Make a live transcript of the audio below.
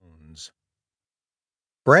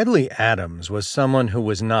Bradley Adams was someone who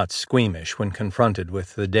was not squeamish when confronted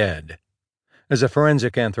with the dead. As a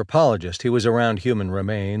forensic anthropologist, he was around human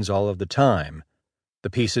remains all of the time.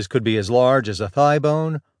 The pieces could be as large as a thigh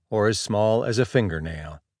bone or as small as a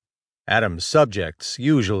fingernail. Adams' subjects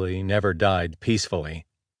usually never died peacefully.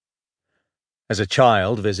 As a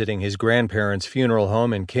child visiting his grandparents' funeral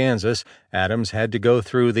home in Kansas, Adams had to go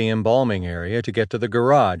through the embalming area to get to the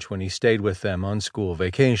garage when he stayed with them on school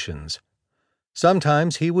vacations.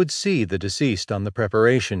 Sometimes he would see the deceased on the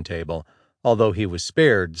preparation table, although he was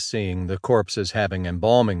spared seeing the corpses having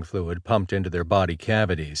embalming fluid pumped into their body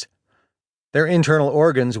cavities. Their internal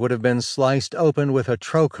organs would have been sliced open with a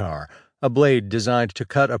trocar, a blade designed to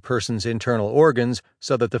cut a person's internal organs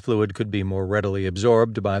so that the fluid could be more readily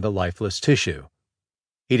absorbed by the lifeless tissue.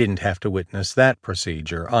 He didn't have to witness that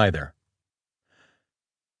procedure either.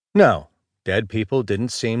 No, dead people didn't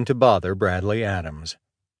seem to bother Bradley Adams.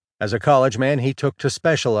 As a college man, he took to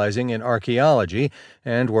specializing in archaeology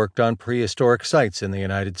and worked on prehistoric sites in the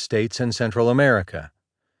United States and Central America.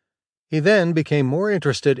 He then became more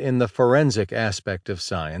interested in the forensic aspect of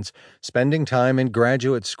science, spending time in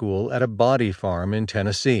graduate school at a body farm in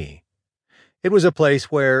Tennessee. It was a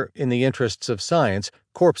place where, in the interests of science,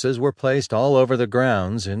 corpses were placed all over the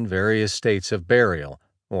grounds in various states of burial,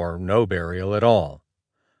 or no burial at all.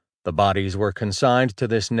 The bodies were consigned to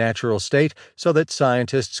this natural state so that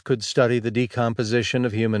scientists could study the decomposition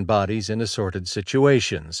of human bodies in assorted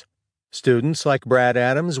situations. Students like Brad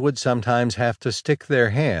Adams would sometimes have to stick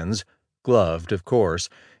their hands, gloved of course,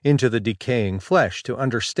 into the decaying flesh to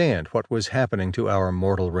understand what was happening to our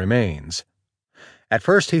mortal remains. At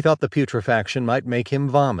first he thought the putrefaction might make him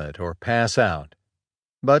vomit or pass out.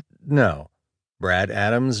 But no, Brad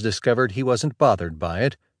Adams discovered he wasn't bothered by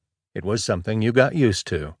it. It was something you got used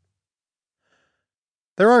to.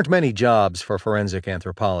 There aren't many jobs for forensic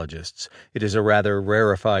anthropologists. It is a rather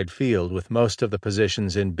rarefied field with most of the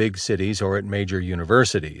positions in big cities or at major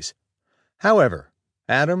universities. However,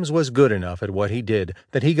 Adams was good enough at what he did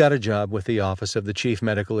that he got a job with the Office of the Chief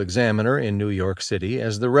Medical Examiner in New York City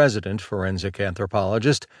as the resident forensic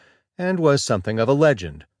anthropologist, and was something of a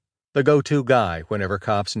legend, the go-to guy whenever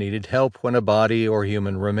cops needed help when a body or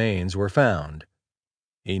human remains were found.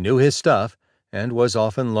 He knew his stuff, and was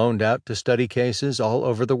often loaned out to study cases all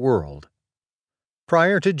over the world.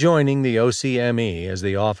 Prior to joining the OCME, as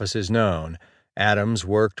the office is known, Adams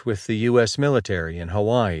worked with the U.S. military in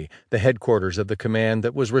Hawaii, the headquarters of the command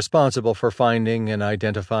that was responsible for finding and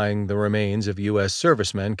identifying the remains of U.S.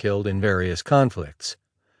 servicemen killed in various conflicts.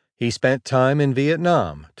 He spent time in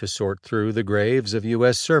Vietnam to sort through the graves of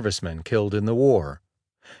U.S. servicemen killed in the war.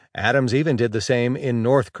 Adams even did the same in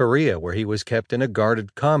North Korea, where he was kept in a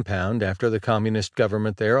guarded compound after the communist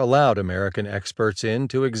government there allowed American experts in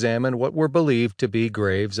to examine what were believed to be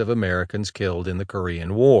graves of Americans killed in the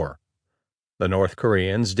Korean War. The North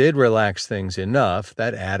Koreans did relax things enough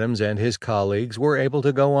that Adams and his colleagues were able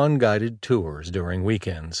to go on guided tours during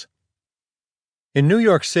weekends. In New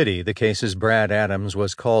York City, the cases Brad Adams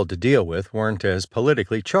was called to deal with weren't as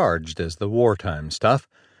politically charged as the wartime stuff.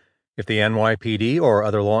 If the NYPD or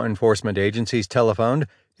other law enforcement agencies telephoned,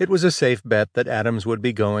 it was a safe bet that Adams would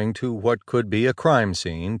be going to what could be a crime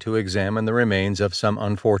scene to examine the remains of some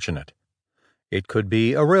unfortunate. It could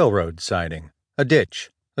be a railroad siding, a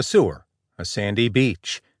ditch, a sewer, a sandy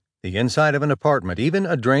beach, the inside of an apartment, even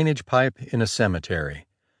a drainage pipe in a cemetery.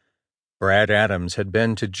 Brad Adams had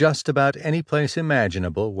been to just about any place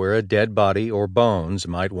imaginable where a dead body or bones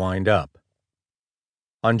might wind up.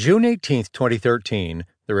 On June 18, 2013,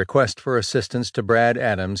 the request for assistance to Brad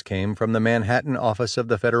Adams came from the Manhattan office of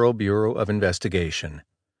the Federal Bureau of Investigation.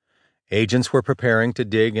 Agents were preparing to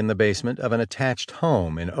dig in the basement of an attached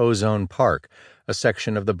home in Ozone Park, a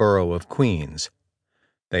section of the borough of Queens.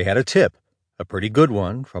 They had a tip, a pretty good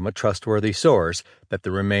one from a trustworthy source, that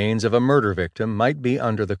the remains of a murder victim might be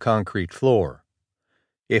under the concrete floor.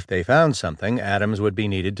 If they found something, Adams would be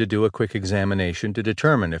needed to do a quick examination to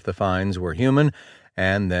determine if the finds were human,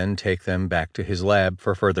 and then take them back to his lab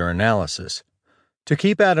for further analysis. To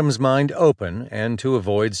keep Adams' mind open and to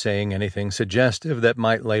avoid saying anything suggestive that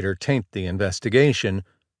might later taint the investigation,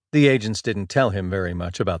 the agents didn't tell him very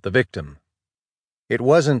much about the victim. It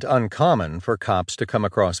wasn't uncommon for cops to come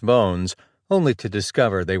across bones, only to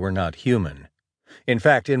discover they were not human. In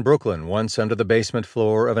fact, in Brooklyn, once under the basement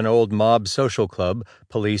floor of an old mob social club,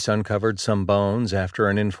 police uncovered some bones after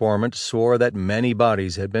an informant swore that many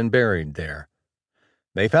bodies had been buried there.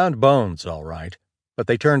 They found bones, all right, but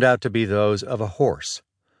they turned out to be those of a horse.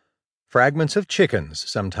 Fragments of chickens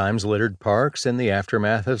sometimes littered parks in the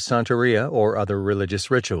aftermath of Santeria or other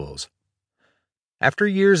religious rituals. After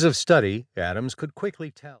years of study, Adams could quickly tell.